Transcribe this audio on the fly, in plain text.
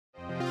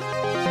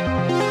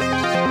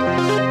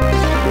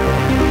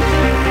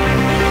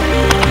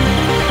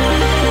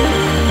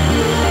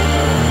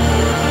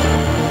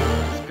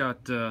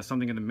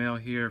something in the mail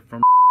here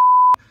from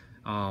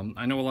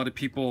I know a lot of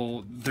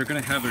people, they're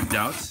gonna have their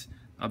doubts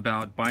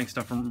about buying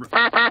stuff from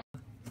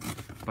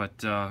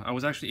but I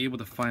was actually able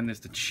to find this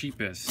the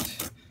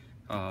cheapest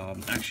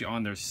actually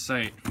on their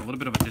site for a little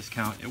bit of a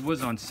discount. It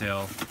was on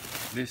sale.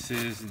 This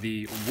is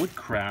the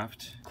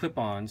Woodcraft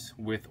clip-ons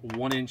with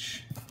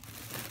 1-inch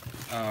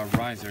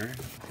riser.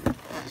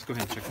 Let's go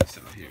ahead and check this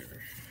out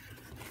here.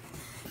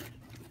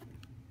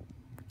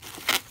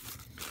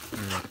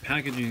 The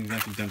packaging is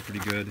actually done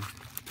pretty good.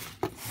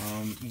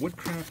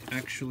 Woodcraft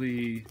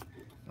actually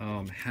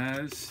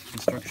has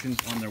instructions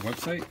on their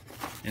website,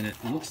 and it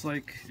looks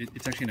like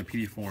it's actually in a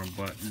PDF form,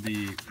 but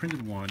the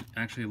printed one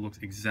actually looks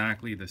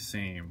exactly the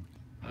same.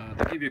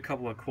 They give you a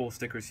couple of cool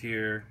stickers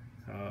here,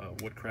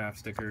 Woodcraft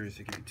stickers.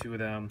 They give you 2 of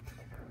them.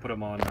 Put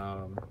them on,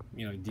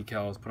 you know,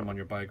 decals. Put them on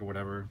your bike or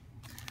whatever.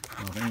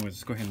 But anyways,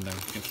 let's go ahead and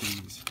get to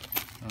these.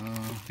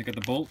 They got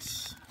the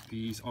bolts.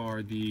 These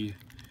are the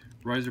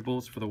riser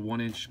bolts for the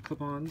 1-inch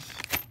clip-ons.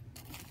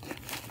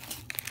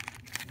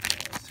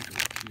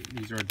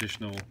 These are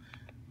additional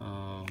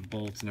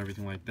bolts and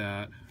everything like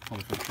that. All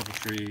for the purple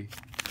tree.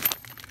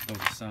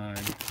 Those aside.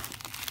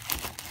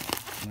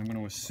 And I'm going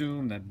to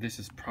assume that this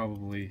is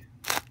probably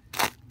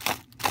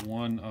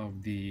one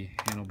of the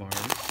handlebars.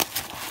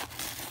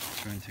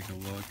 Let's try and take a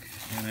look.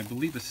 And I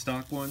believe the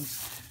stock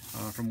ones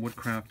from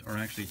Woodcraft are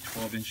actually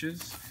 12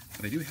 inches.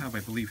 But they do have,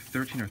 I believe,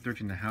 13 or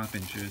 13.5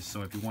 inches.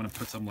 So if you want to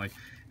put some like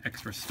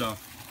extra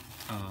stuff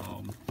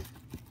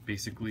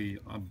basically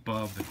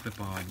above the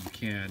clip-on, you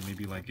can,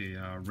 maybe like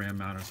a RAM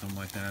mount or something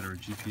like that, or a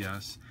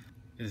GPS.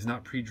 It is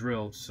not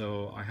pre-drilled,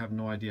 so I have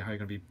no idea how you're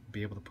going to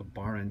be able to put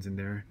bar ends in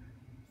there.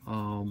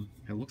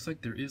 It looks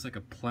like there is like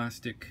a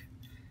plastic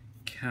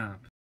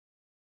cap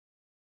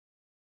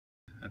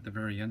at the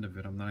very end of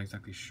it. I'm not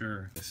exactly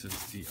sure. This is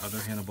the other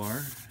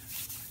handlebar.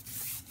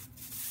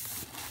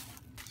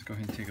 Let's go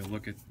ahead and take a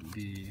look at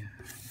these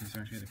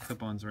are actually the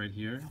clip-ons right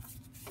here.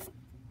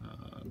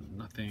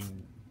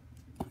 Nothing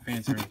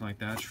fancy or anything like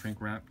that, shrink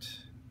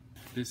wrapped.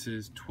 This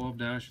is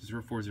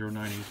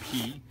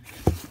 12-04098P,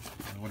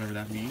 whatever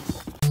that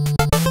means.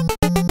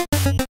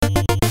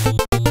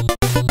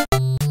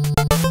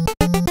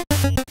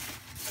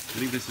 I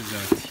believe this is a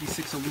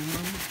T6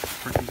 aluminum,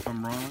 correct me if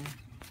I'm wrong.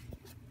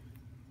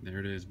 There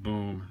it is,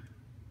 boom.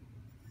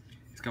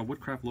 It's got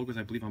Woodcraft logos,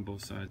 I believe, on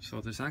both sides. So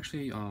this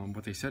actually,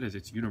 what they said is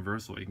it's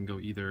universal. You can go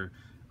either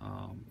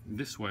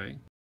this way,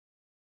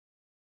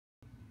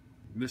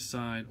 this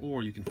side,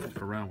 or you can flip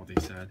it around, what they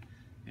said,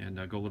 and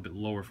go a little bit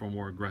lower for a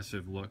more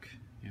aggressive look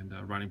and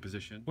riding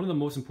position. One of the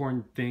most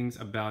important things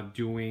about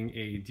doing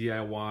a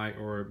DIY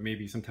or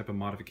maybe some type of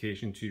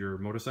modification to your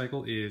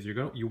motorcycle is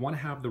you want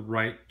to have the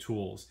right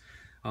tools.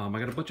 I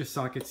got a bunch of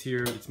sockets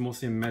here. It's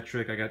mostly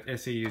metric. I got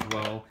SAE as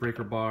well,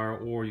 breaker bar,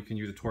 or you can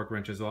use a torque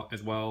wrench as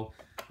well.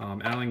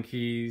 Allen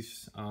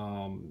keys,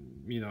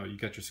 you know, you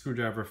got your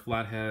screwdriver,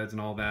 flatheads and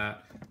all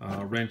that,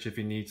 wrench if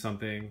you need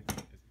something.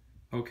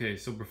 Okay,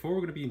 so before we're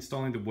going to be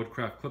installing the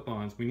Woodcraft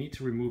clip-ons, we need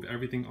to remove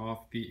everything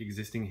off the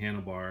existing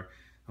handlebar.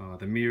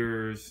 The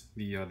mirrors,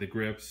 the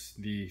grips,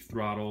 the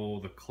throttle,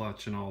 the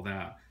clutch, and all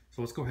that.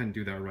 So let's go ahead and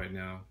do that right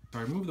now. So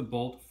I removed the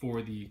bolt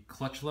for the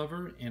clutch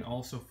lever and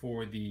also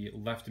for the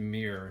left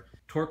mirror,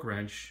 torque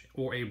wrench,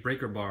 or a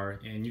breaker bar,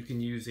 and you can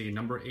use a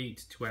number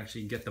 8 to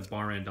actually get the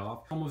bar end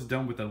off. Almost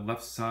done with the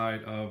left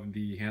side of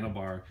the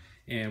handlebar,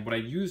 and what I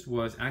used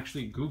was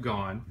actually Goo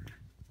Gone.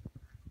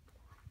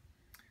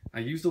 I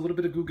used a little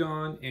bit of Goo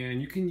Gone,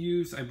 and you can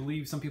use, I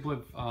believe some people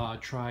have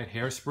tried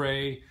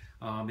hairspray.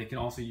 They can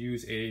also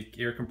use a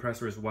air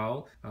compressor as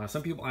well.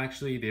 Some people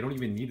actually, they don't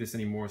even need this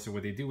anymore, so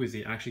what they do is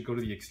they actually go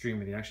to the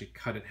extreme and they actually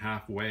cut it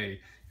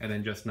halfway and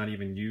then just not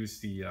even use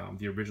the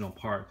original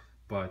part.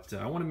 But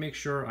I want to make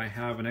sure I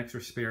have an extra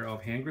spare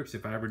of hand grips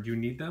if I ever do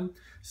need them.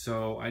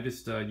 So I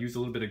just used a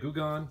little bit of Goo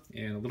Gone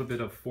and a little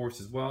bit of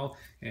force as well,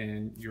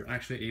 and you're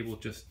actually able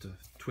just to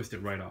twist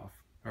it right off.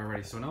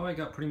 Alright, so now I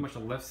got pretty much the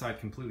left side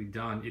completely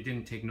done. It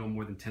didn't take no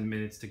more than 10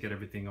 minutes to get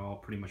everything all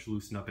pretty much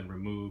loosened up and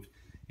removed.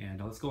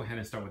 And let's go ahead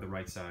and start with the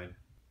right side.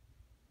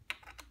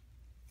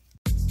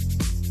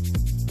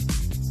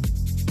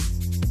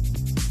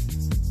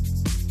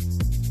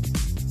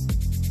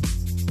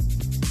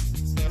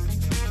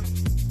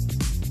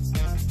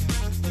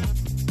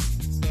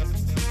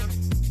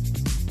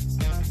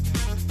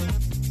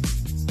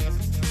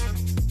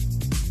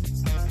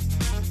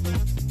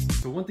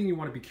 So one thing you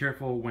want to be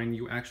careful when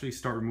you actually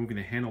start removing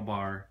the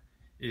handlebar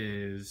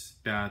is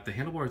that the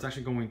handlebar is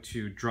actually going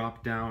to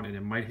drop down and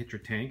it might hit your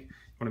tank.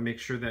 You want to make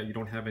sure that you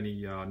don't have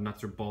any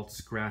nuts or bolts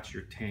scratch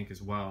your tank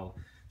as well.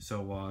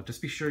 So just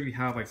be sure you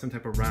have like some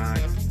type of rag.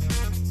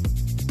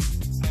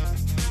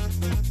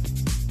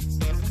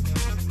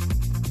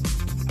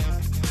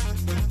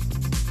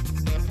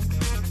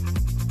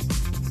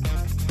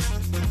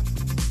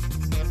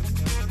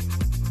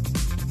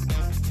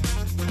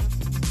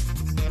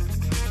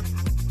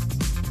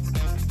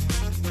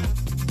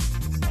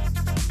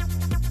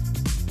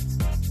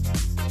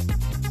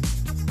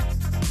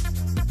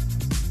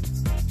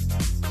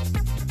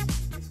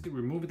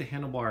 Remove the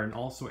handlebar and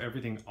also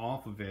everything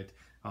off of it.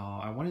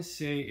 I want to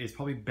say it's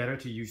probably better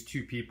to use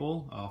 2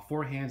 people.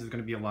 4 hands is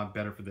going to be a lot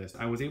better for this.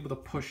 I was able to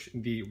push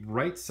the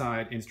right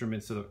side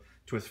instruments to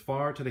as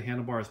far to the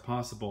handlebar as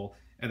possible,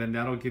 and then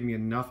that'll give me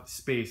enough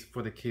space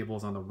for the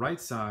cables on the right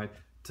side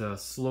to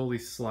slowly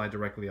slide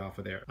directly off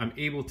of there. I'm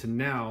able to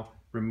now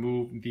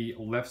remove the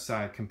left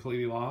side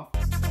completely off.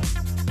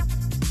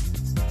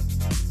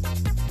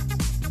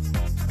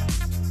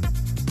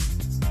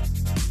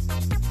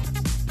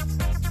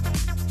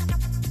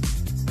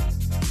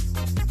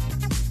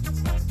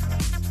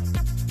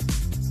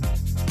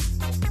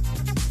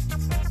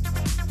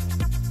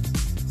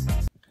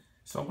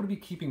 So I'm going to be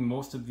keeping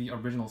most of the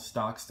original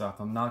stock stuff.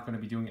 I'm not going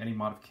to be doing any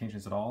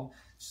modifications at all.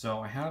 So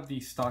I have the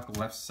stock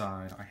left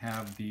side, I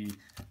have the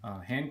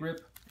hand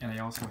grip, and I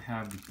also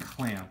have the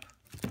clamp.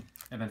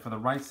 And then for the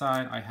right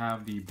side, I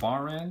have the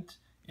bar end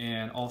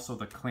and also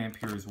the clamp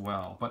here as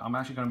well. But I'm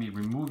actually going to be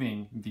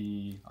removing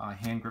the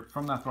hand grip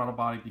from that throttle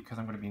body because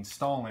I'm going to be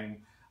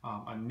installing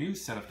a new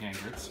set of hand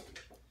grips.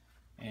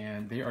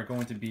 And they are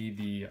going to be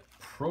the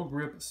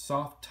Progrip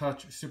Soft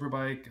Touch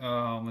Superbike.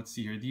 Let's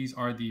see here. These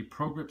are the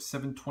Progrip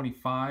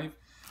 725.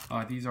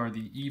 These are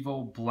the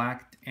Evo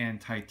Black and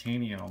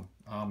Titanium.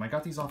 I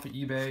got these off of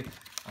eBay.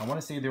 I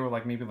want to say they were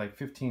like maybe like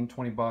 15,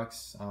 20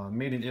 bucks.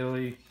 Made in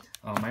Italy.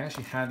 I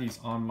actually had these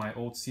on my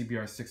old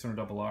CBR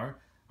 600RR.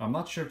 I'm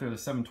not sure if they're the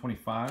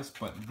 725s,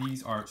 but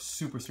these are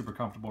super, super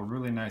comfortable,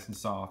 really nice and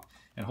soft,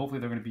 and hopefully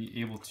they're going to be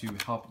able to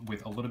help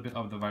with a little bit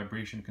of the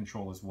vibration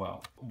control as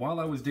well. While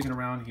I was digging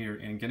around here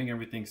and getting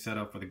everything set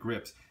up for the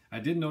grips, I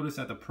did notice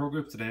that the Pro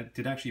Grips that I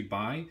did actually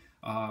buy,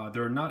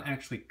 they're not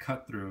actually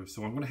cut through.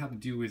 So what I'm going to have to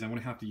do is I'm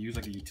going to have to use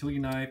like a utility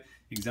knife,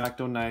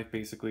 X-Acto knife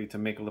basically, to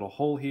make a little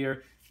hole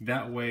here.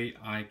 That way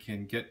I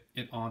can get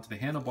it onto the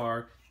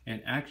handlebar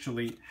and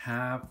actually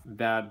have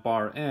that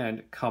bar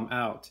end come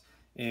out.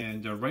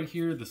 And right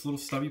here, this little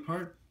stubby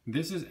part,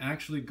 this is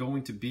actually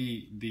going to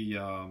be the,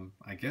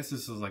 I guess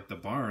this is like the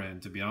bar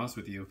end, to be honest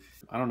with you.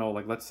 I don't know,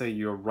 like let's say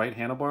your right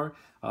handlebar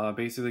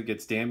basically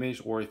gets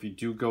damaged, or if you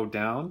do go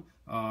down,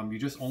 you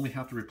just only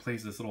have to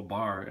replace this little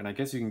bar. And I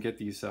guess you can get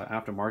these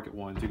aftermarket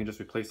ones. You can just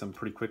replace them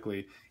pretty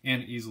quickly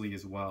and easily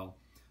as well.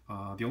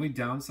 The only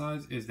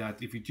downside is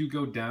that if you do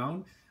go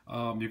down,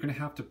 you're gonna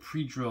have to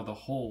pre-drill the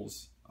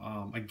holes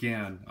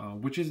again,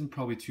 which isn't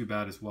probably too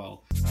bad as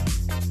well.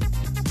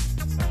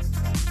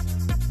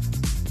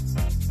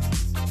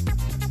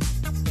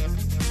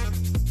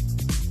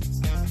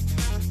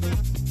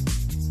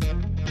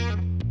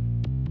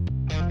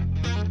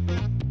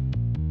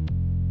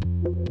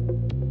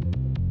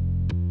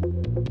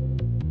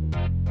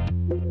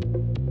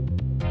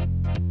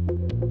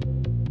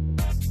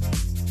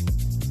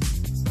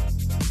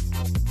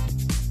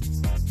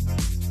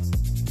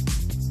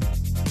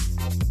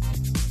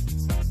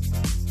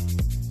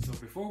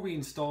 Before we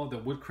install the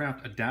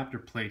Woodcraft adapter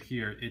plate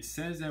here, it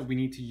says that we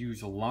need to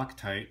use a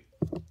Loctite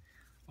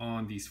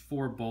on these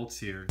 4 bolts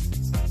here.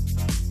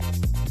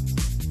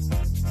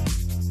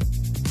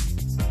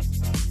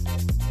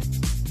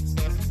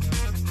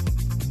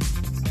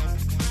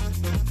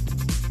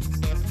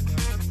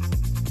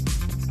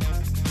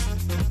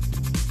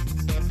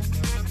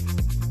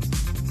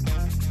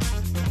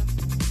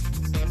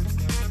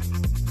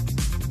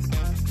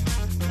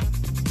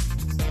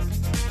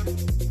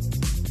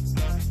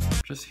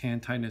 Just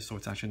hand tighten it so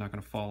it's actually not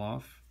going to fall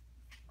off.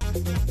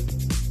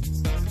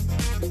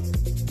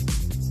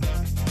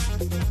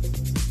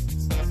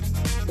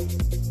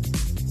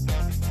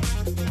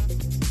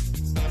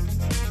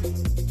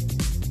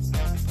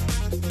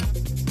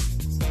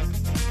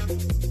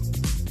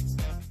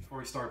 Before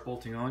we start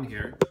bolting on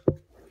here,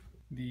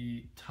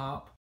 the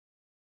top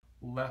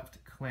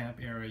left clamp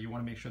area, you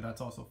want to make sure that's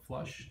also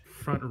flush.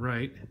 Front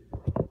right,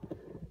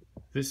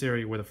 this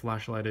area where the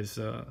flashlight is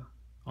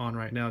on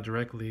right now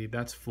directly,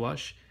 that's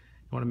flush.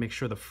 You want to make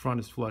sure the front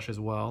is flush as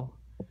well,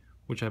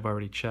 which I've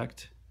already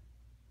checked.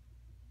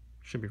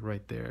 Should be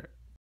right there.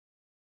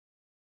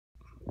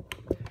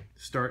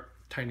 Start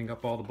tightening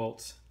up all the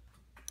bolts.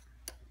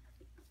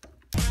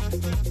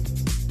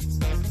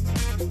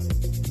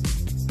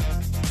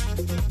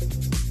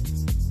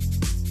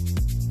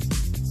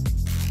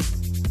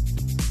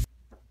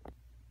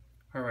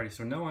 Alrighty,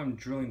 so now I'm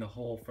drilling the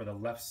hole for the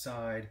left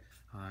side.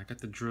 I got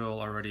the drill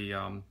already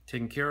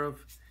taken care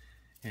of.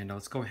 And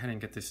let's go ahead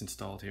and get this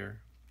installed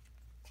here.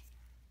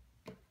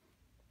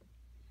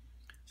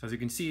 So as you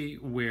can see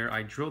where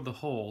I drilled the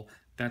hole,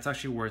 that's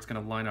actually where it's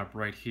going to line up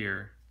right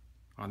here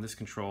on this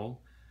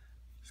control.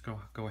 Just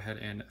go ahead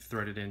and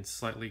thread it in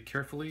slightly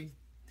carefully.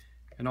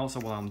 And also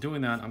while I'm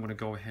doing that, I'm going to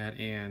go ahead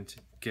and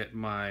get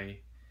my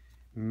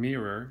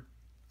mirror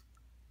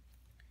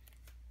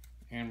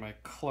and my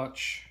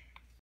clutch.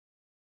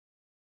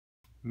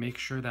 Make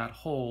sure that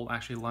hole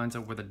actually lines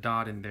up with a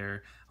dot in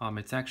there.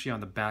 It's actually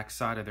on the back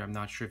side of there. I'm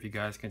not sure if you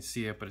guys can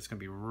see it, but it's going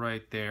to be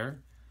right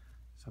there.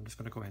 So I'm just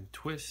going to go ahead and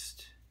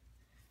twist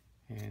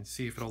and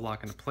see if it'll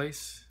lock into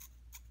place.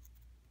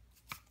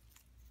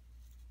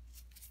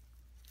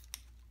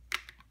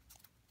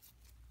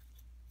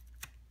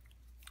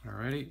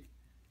 Alrighty,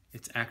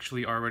 it's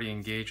actually already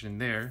engaged in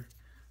there.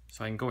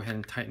 So I can go ahead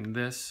and tighten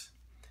this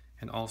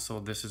and also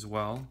this as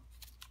well.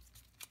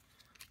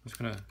 I'm just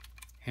gonna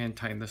hand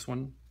tighten this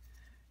one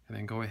and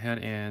then go ahead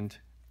and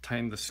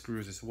tighten the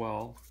screws as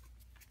well.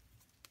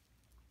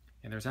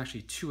 And there's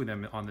actually two of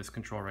them on this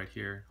control right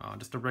here.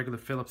 Just a regular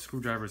Phillips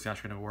screwdriver is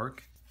actually gonna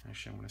work.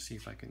 Actually, I'm gonna see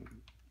if I can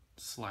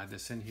slide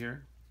this in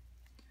here.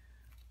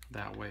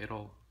 That way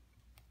it'll,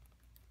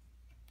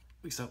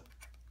 at least I'll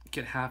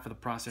get half of the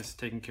process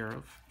taken care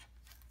of.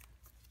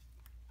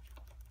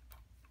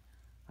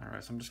 All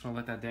right, so I'm just gonna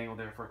let that dangle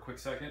there for a quick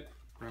second.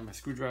 Grab my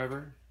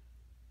screwdriver.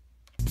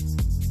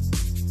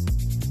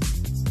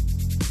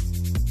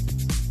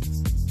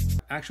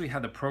 I actually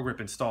had the Progrip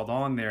installed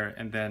on there,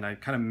 and then I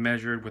kind of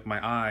measured with my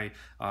eye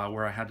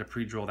where I had to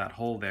pre-drill that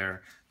hole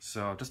there.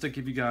 So just to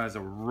give you guys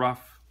a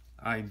rough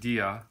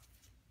idea.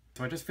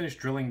 So I just finished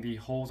drilling the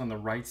holes on the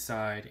right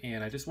side,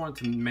 and I just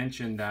wanted to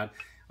mention that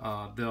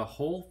the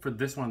hole for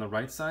this one on the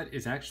right side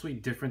is actually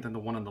different than the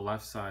one on the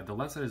left side. The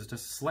left side is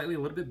just slightly a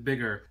little bit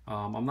bigger.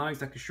 I'm not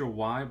exactly sure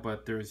why,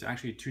 but there's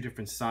actually two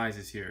different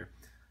sizes here.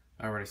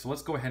 Alright, so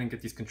let's go ahead and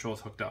get these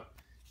controls hooked up.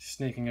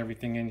 Snaking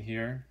everything in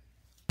here.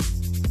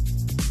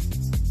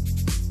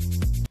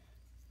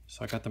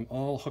 So I got them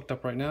all hooked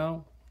up right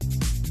now.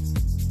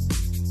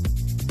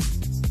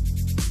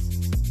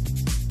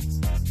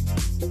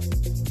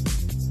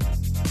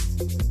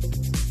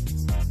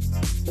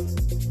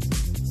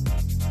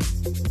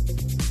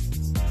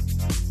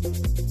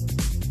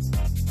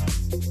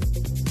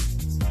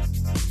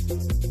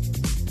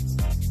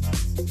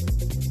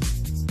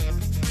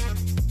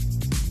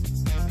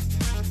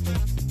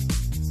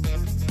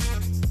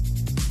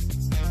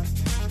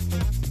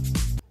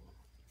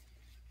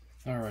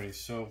 Alrighty,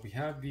 so we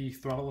have the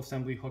throttle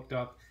assembly hooked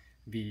up,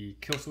 the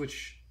kill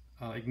switch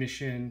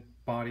ignition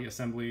body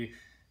assembly,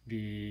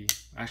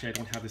 actually I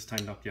don't have this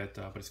tightened up yet,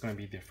 but it's going to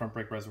be the front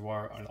brake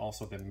reservoir and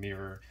also the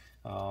mirror.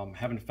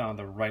 Haven't found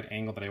the right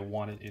angle that I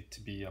wanted it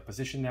to be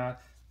positioned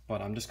at,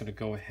 but I'm just going to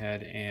go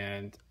ahead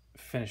and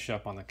finish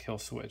up on the kill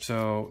switch.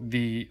 So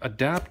the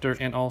adapter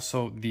and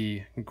also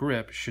the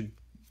grip should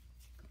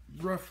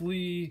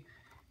roughly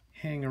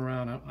hang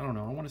around, I don't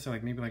know, I want to say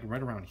like maybe like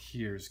right around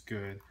here is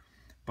good.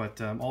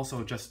 But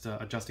also just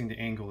adjusting the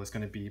angle is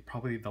going to be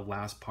probably the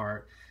last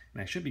part,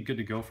 and I should be good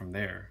to go from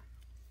there.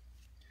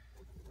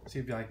 See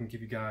if I can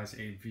give you guys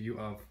a view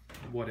of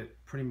what it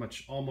pretty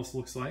much almost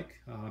looks like,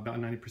 about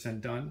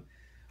 90% done.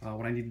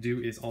 What I need to do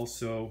is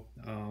also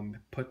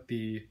put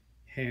the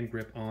hand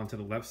grip onto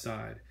the left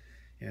side,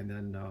 and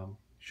then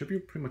should be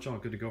pretty much all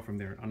good to go from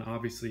there. And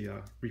obviously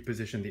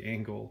reposition the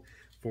angle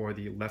for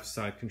the left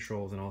side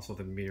controls and also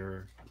the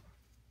mirror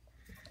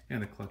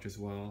and the clutch as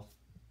well.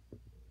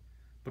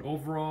 But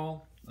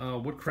overall,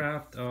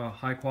 Woodcraft,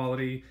 high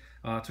quality.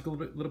 Took a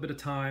little bit of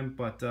time,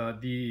 but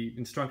the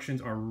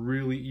instructions are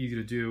really easy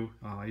to do.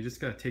 You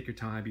just gotta take your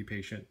time, be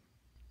patient.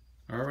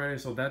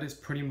 Alright, so that is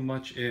pretty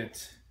much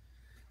it.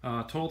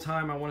 Total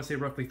time, I want to say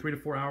roughly 3 to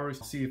 4 hours.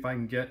 I'll see if I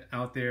can get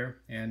out there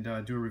and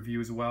do a review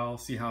as well,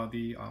 see how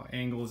the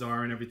angles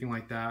are and everything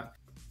like that.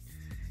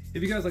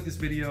 If you guys like this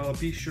video,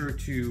 be sure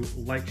to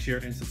like, share,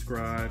 and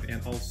subscribe,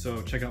 and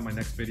also check out my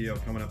next video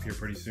coming up here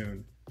pretty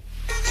soon.